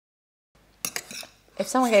If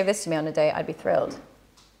someone gave this to me on a date, I'd be thrilled.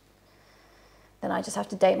 Then I just have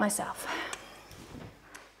to date myself.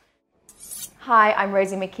 Hi, I'm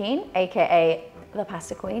Rosie Mackean, aka the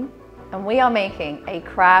Pasta Queen, and we are making a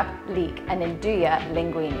crab, leek, and Nduja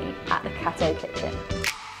linguine at the Katto kitchen.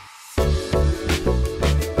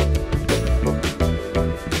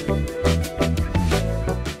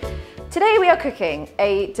 Today we are cooking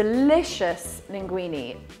a delicious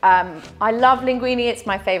linguine. I love linguine, it's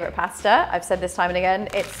my favorite pasta. I've said this time and again.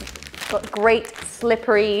 It's got great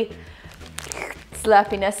slippery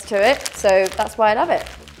slurpiness to it, so that's why I love it.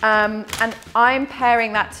 And I'm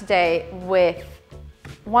pairing that today with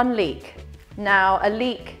one leek. Now, a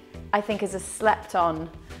leek, I think, is a slept-on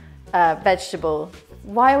vegetable.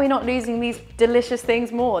 Why are we not losing these delicious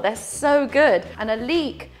things more? They're so good. And a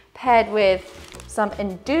leek paired with some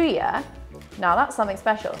Nduja, now that's something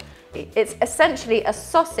special. It's essentially a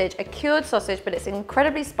sausage, a cured sausage, but it's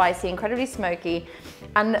incredibly spicy, incredibly smoky.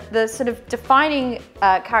 And the sort of defining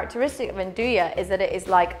characteristic of Nduja is that it is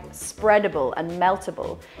like spreadable and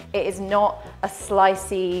meltable. It is not a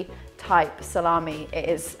slicey type salami. It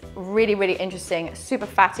is really, really interesting, super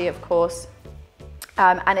fatty, of course.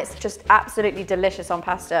 And it's just absolutely delicious on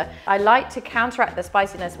pasta. I like to counteract the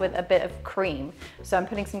spiciness with a bit of cream. So I'm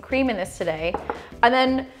putting some cream in this today. And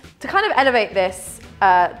then to kind of elevate this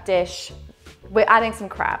dish, we're adding some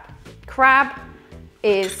crab. Crab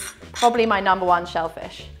is probably my #1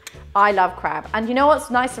 shellfish. I love crab. And you know what's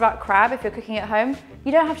nice about crab if you're cooking at home?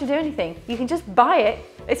 You don't have to do anything. You can just buy it.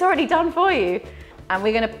 It's already done for you. And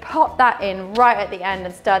we're gonna pop that in right at the end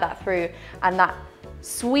and stir that through. And that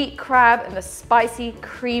sweet crab and the spicy,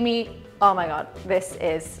 creamy, oh my God, this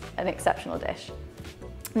is an exceptional dish.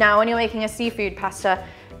 Now, when you're making a seafood pasta,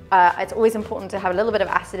 it's always important to have a little bit of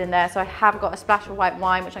acid in there. So I have got a splash of white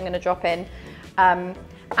wine, which I'm gonna drop in,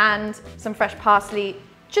 and some fresh parsley,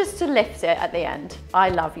 just to lift it at the end. I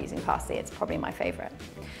love using parsley, it's probably my favorite.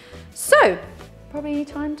 So, probably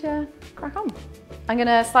time to crack on. I'm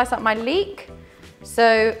gonna slice up my leek.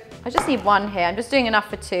 So I just need one here, I'm just doing enough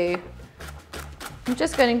for two. I'm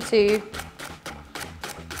just going to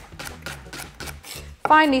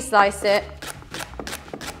finely slice it.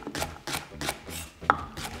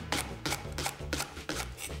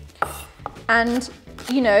 And,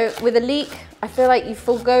 you know, with a leek, I feel like you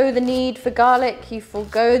forego the need for garlic, you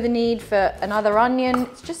forego the need for another onion.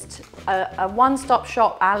 It's just a one-stop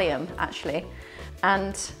shop allium, actually,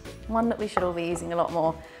 and one that we should all be using a lot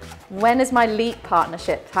more. When is my leek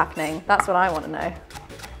partnership happening? That's what I want to know.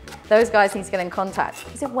 Those guys need to get in contact.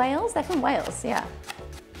 Is it Wales? They're from Wales, yeah.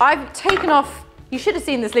 I've taken off, you should have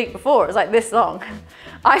seen this leek before, it was like this long.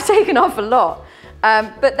 I've taken off a lot,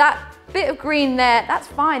 but that bit of green there, that's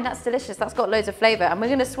fine, that's delicious, that's got loads of flavor. And we're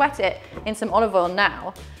gonna sweat it in some olive oil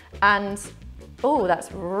now. And, oh, that's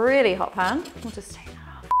really hot pan. We'll just take that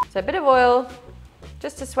off. So a bit of oil,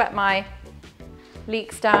 just to sweat my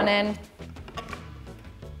leeks down in.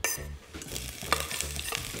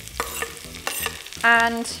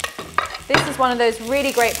 And this is one of those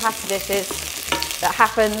really great pasta dishes that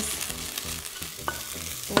happens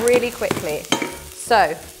really quickly.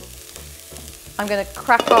 So I'm going to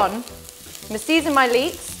crack on. I'm going to season my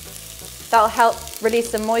leeks. That'll help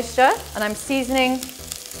release some moisture. And I'm seasoning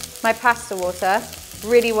my pasta water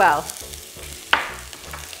really well.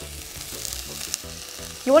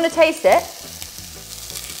 You want to taste it?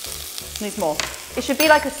 Needs more. It should be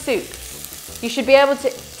like a soup. You should be able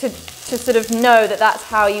to sort of know that that's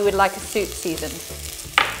how you would like a soup seasoned.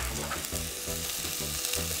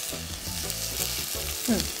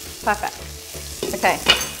 Perfect. Okay.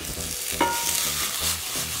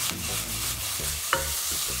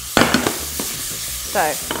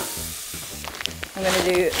 So, I'm going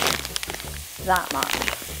to do that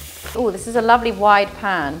much. Oh, this is a lovely wide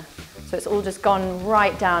pan. So it's all just gone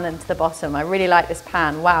right down into the bottom. I really like this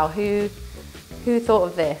pan. Wow, who thought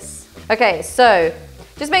of this? Okay, so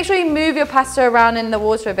just make sure you move your pasta around in the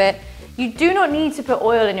water a bit. You do not need to put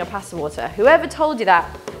oil in your pasta water. Whoever told you that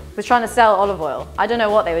was trying to sell olive oil. I don't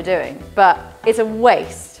know what they were doing, but it's a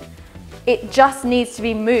waste. It just needs to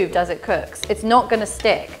be moved as it cooks. It's not gonna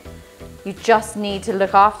stick. You just need to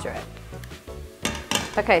look after it.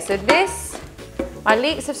 Okay, so my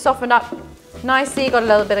leeks have softened up nicely, got a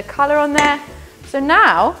little bit of color on there. So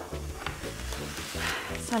now,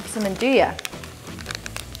 it's time for some Nduja.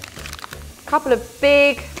 Couple of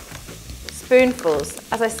big spoonfuls.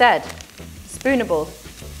 As I said, spoonable.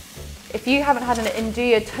 If you haven't had an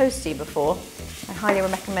Nduja toasty before, I highly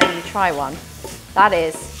recommend you try one. That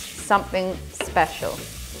is something special.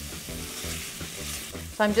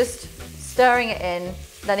 So I'm just stirring it in,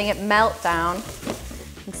 letting it melt down.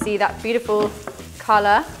 You can see that beautiful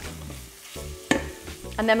color.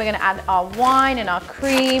 And then we're gonna add our wine and our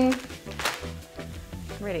cream.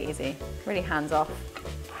 Really easy, really hands off.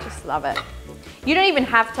 Just love it. You don't even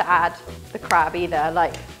have to add the crab either.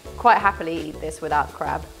 Like, quite happily eat this without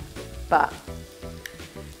crab, but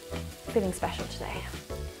feeling special today.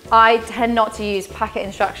 I tend not to use packet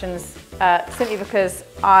instructions simply because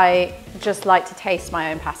I just like to taste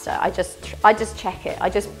my own pasta. I just check it.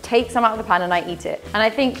 I just take some out of the pan and I eat it. And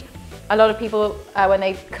I think a lot of people, when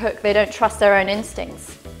they cook, they don't trust their own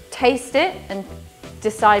instincts. Taste it and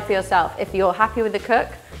decide for yourself. If you're happy with the cook,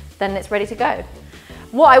 then it's ready to go.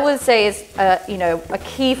 What I would say is, you know, a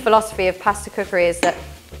key philosophy of pasta cookery is that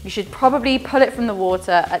you should probably pull it from the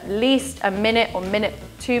water at least a minute or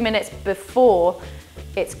 2 minutes before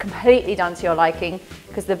it's completely done to your liking,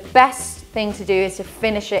 because the best thing to do is to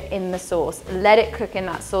finish it in the sauce. Let it cook in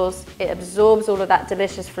that sauce. It absorbs all of that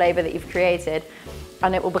delicious flavor that you've created,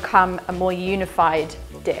 and it will become a more unified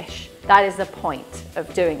dish. That is the point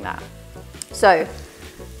of doing that. So,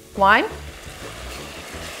 wine.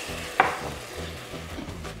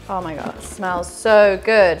 Oh my God, it smells so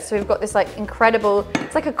good. So we've got this like incredible,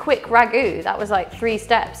 it's like a quick ragu. That was like 3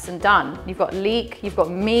 steps and done. You've got leek, you've got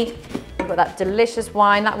meat, you've got that delicious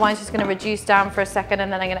wine. That wine's just gonna reduce down for a second,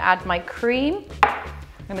 and then I'm gonna add my cream.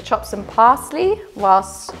 I'm gonna chop some parsley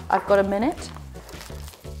whilst I've got a minute.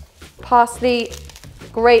 Parsley,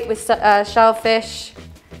 great with shellfish,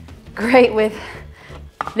 great with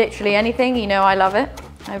literally anything. You know I love it.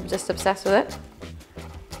 I'm just obsessed with it.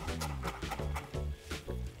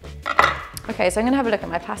 Okay, so I'm gonna have a look at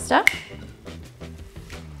my pasta.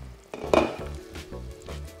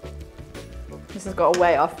 This has got a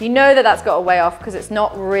way off. You know that that's got a way off because it's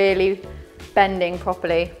not really bending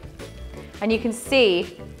properly. And you can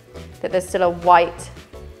see that there's still a white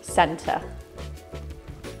center.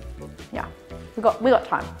 Yeah, we got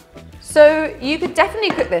time. So you could definitely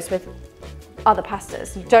cook this with other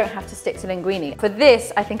pastas. You don't have to stick to linguine. For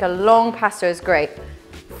this, I think a long pasta is great.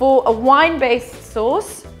 For a wine-based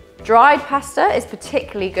sauce, dried pasta is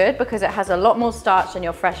particularly good because it has a lot more starch than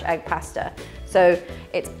your fresh egg pasta. So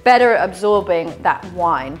it's better at absorbing that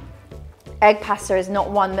wine. Egg pasta is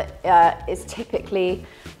not one that is typically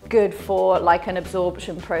good for like an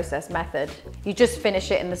absorption process method. You just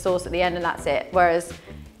finish it in the sauce at the end and that's it. Whereas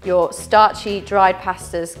your starchy dried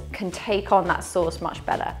pastas can take on that sauce much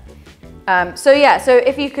better. So yeah, so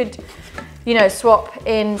if you could, you know, swap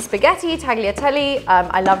in spaghetti, tagliatelle.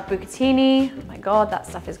 I love bucatini. Oh my God, that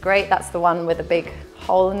stuff is great. That's the one with a big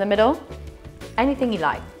hole in the middle. Anything you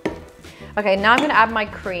like. Okay, now I'm gonna add my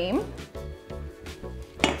cream.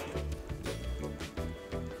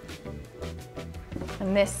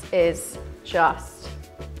 And this is just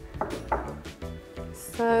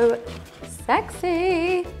so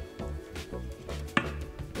sexy.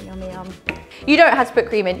 Yum, yum. You don't have to put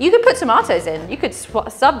cream in. You could put tomatoes in. You could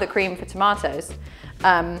sub the cream for tomatoes.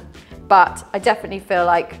 But I definitely feel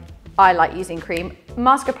like I like using cream.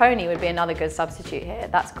 Mascarpone would be another good substitute here.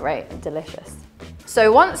 That's great and delicious.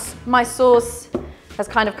 So once my sauce has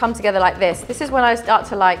kind of come together like this is when I start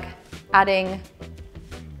to like adding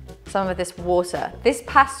some of this water. This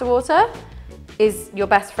pasta water is your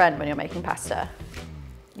best friend when you're making pasta.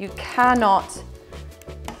 You cannot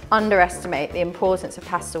underestimate the importance of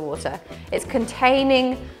pasta water. It's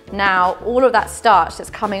containing now all of that starch that's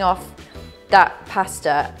coming off that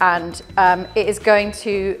pasta, and it is going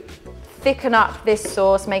to thicken up this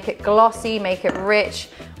sauce, make it glossy, make it rich.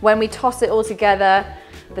 When we toss it all together,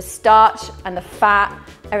 the starch and the fat,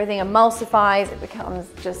 everything emulsifies, it becomes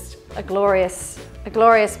just a glorious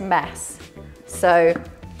mess. So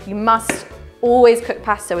you must always cook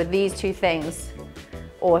pasta with these 2 things,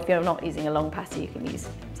 or if you're not using a long pasta, you can use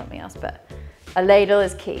something else, but a ladle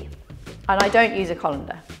is key. And I don't use a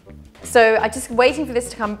colander. So I'm just waiting for this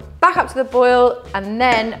to come back up to the boil, and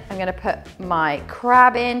then I'm gonna put my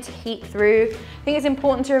crab in to heat through. I think it's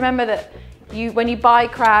important to remember that when you buy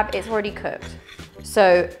crab, it's already cooked.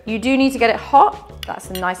 So you do need to get it hot, that's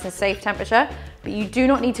a nice and safe temperature, but you do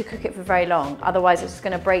not need to cook it for very long, otherwise it's just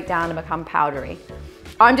gonna break down and become powdery.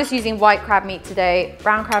 I'm just using white crab meat today.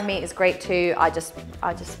 Brown crab meat is great too. I just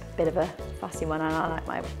a bit of a fussy one, and I like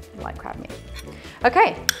my white crab meat.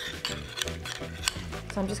 Okay,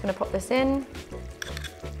 so I'm just gonna pop this in.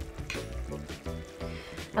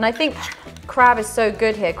 And I think crab is so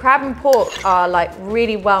good here. Crab and pork are like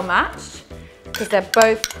really well matched because they're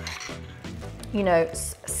both, you know,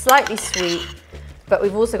 slightly sweet, but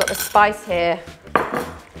we've also got the spice here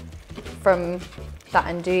from that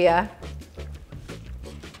Nduja.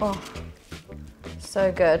 Oh,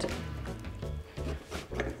 so good.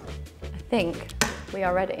 I think we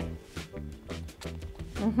are ready.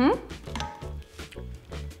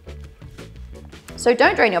 So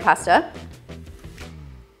don't drain your pasta,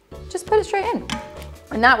 just put it straight in.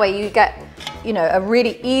 And that way you get, you know, a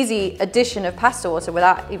really easy addition of pasta water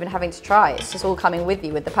without even having to try. It's just all coming with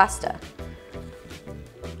you with the pasta.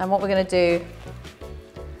 And what we're gonna do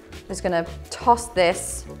is gonna toss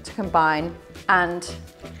this to combine and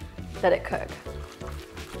let it cook.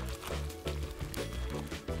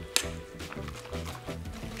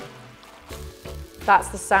 That's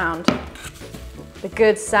the sound, the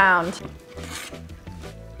good sound.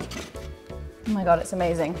 Oh my God, it's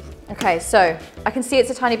amazing. Okay, so I can see it's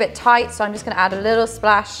a tiny bit tight, so I'm just gonna add a little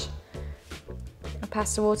splash of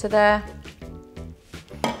pasta water there.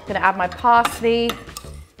 I'm gonna add my parsley.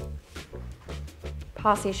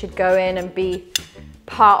 Parsley should go in and be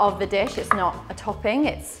part of the dish. It's not a topping,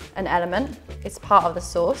 it's an element. It's part of the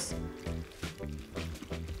sauce.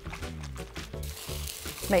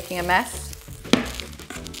 Making a mess,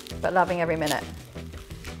 but loving every minute.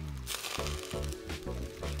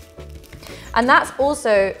 And that's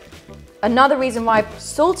also another reason why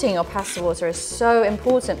salting your pasta water is so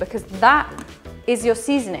important, because that is your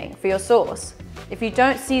seasoning for your sauce. If you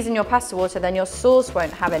don't season your pasta water, then your sauce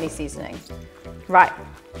won't have any seasoning. Right,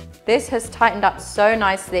 this has tightened up so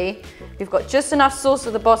nicely. We've got just enough sauce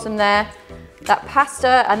at the bottom there. That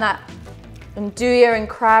pasta and that Nduja and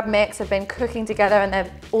crab mix have been cooking together and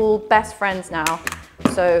they're all best friends now.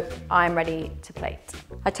 So I'm ready to plate.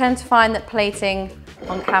 I tend to find that plating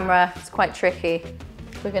on camera is quite tricky.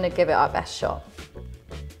 We're gonna give it our best shot.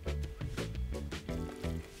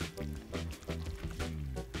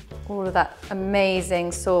 All of that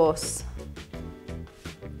amazing sauce.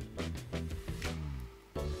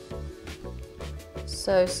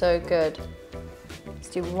 So, so good. Let's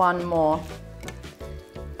do one more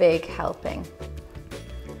big helping,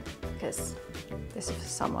 because this is for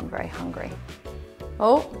someone very hungry.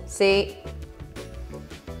 Oh, see,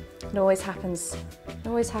 it always happens. It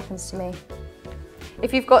always happens to me.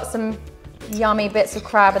 If you've got some yummy bits of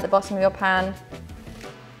crab at the bottom of your pan,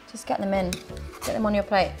 just get them in, get them on your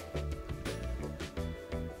plate.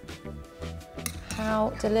 How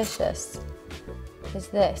delicious is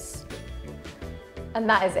this? And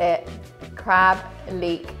that is it. Crab,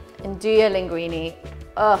 leek, Nduja linguine.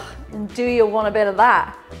 Ugh, and do you want a bit of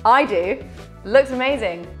that? I do. Looks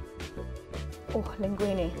amazing. Oh,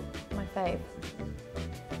 linguine, my fave.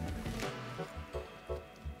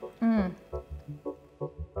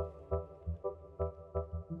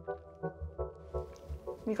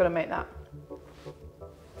 You've got to make that.